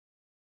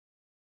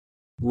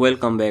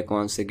Welcome back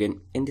once again.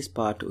 In this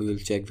part we will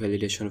check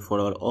validation for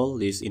all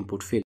these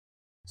input fields.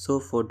 So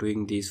for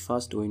doing this,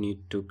 first we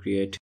need to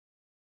create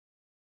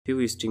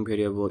few string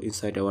variable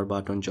inside our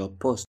button job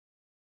post.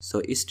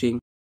 So string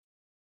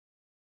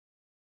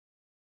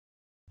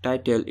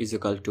title is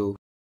equal to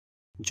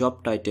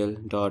job title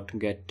dot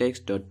get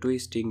text dot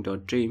toString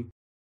dot trim,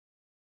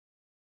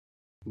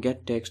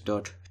 get text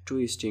dot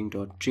toString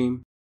dot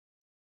trim,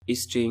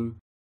 string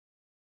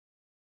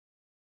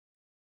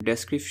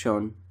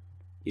description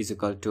is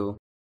equal to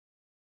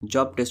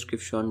job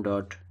description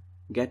dot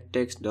get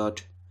text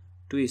dot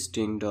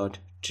toString dot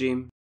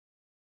trim,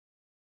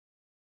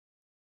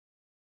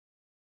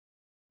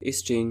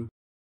 string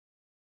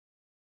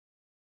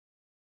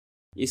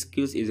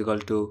skills is equal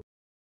to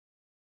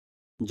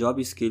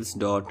job skills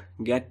dot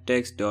get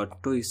text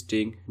dot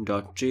toString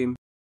dot trim,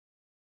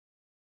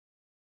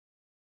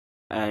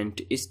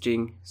 and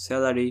string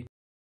salary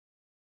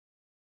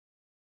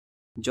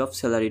job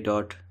salary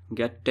dot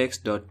get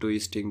text dot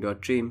toString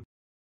dot trim.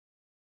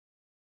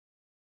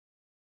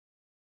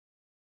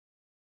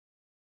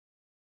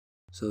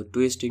 So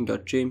toString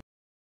dot trim,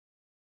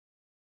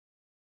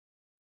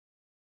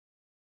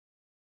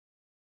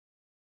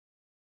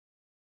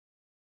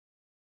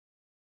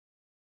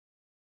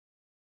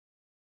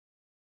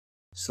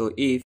 so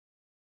if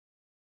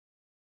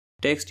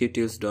text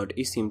details dot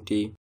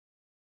isempty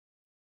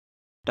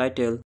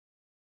title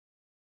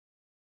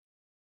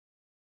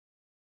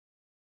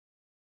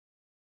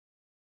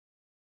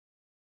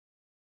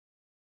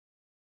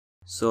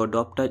so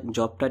job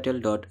title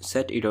dot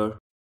set error,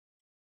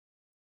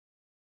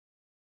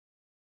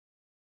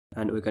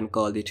 and we can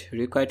call it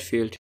required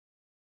field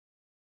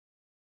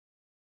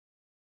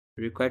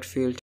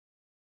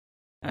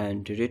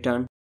and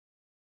return.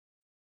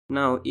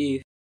 Now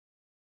if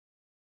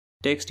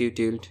text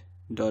util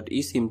dot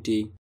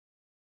isempty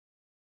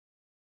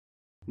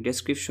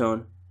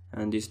description,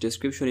 and this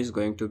description is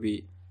going to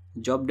be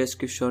job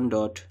description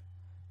dot,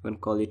 we can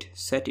call it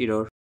set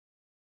error,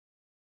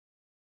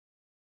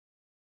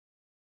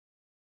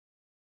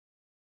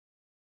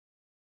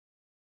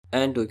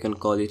 and we can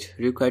call it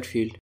required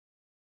field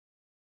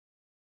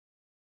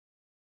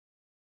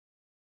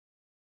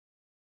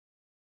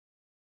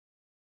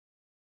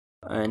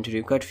and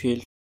required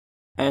field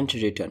and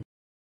return.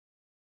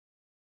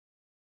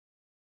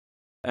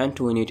 And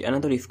we need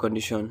another if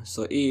condition.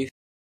 So if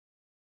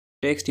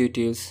text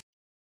utils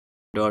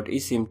dot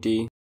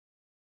isempty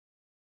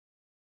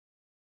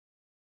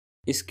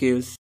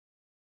skills,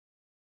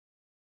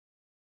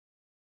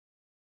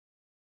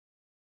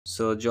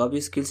 so job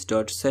skills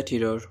dot set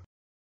error,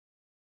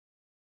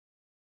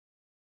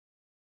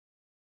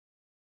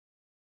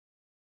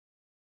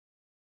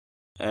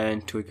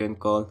 and we can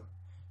call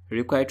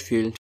required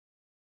field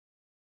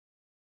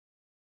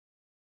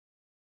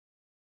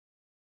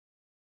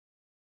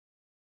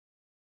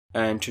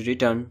and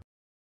return.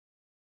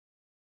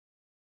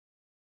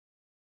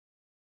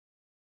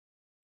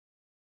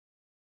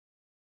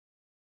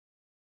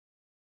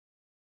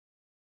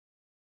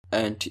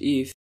 And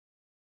if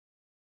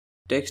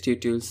text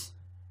utils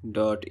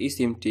dot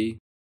isempty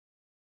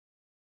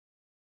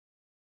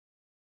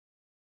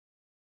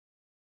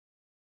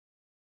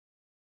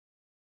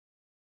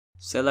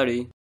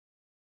salary,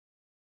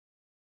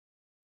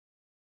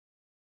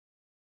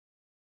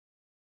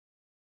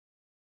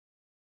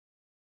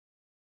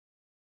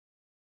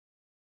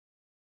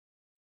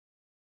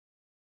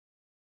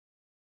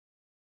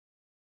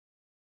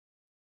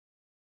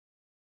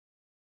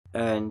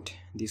 and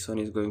this one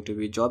is going to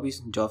be job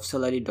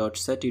salary dot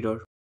set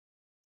error,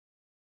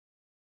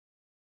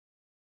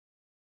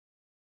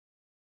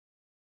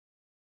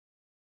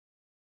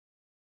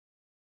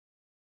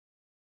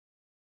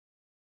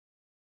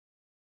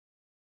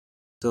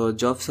 so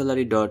job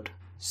salary dot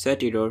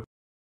set error,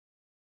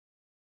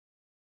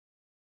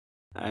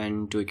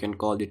 and we can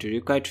call it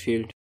required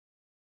field,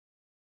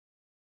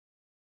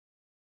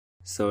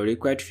 so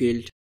required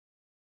field.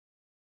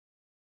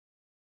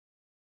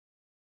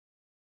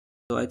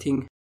 So I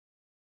think,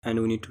 and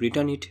we need to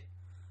return it.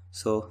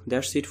 So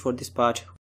that's it for this part.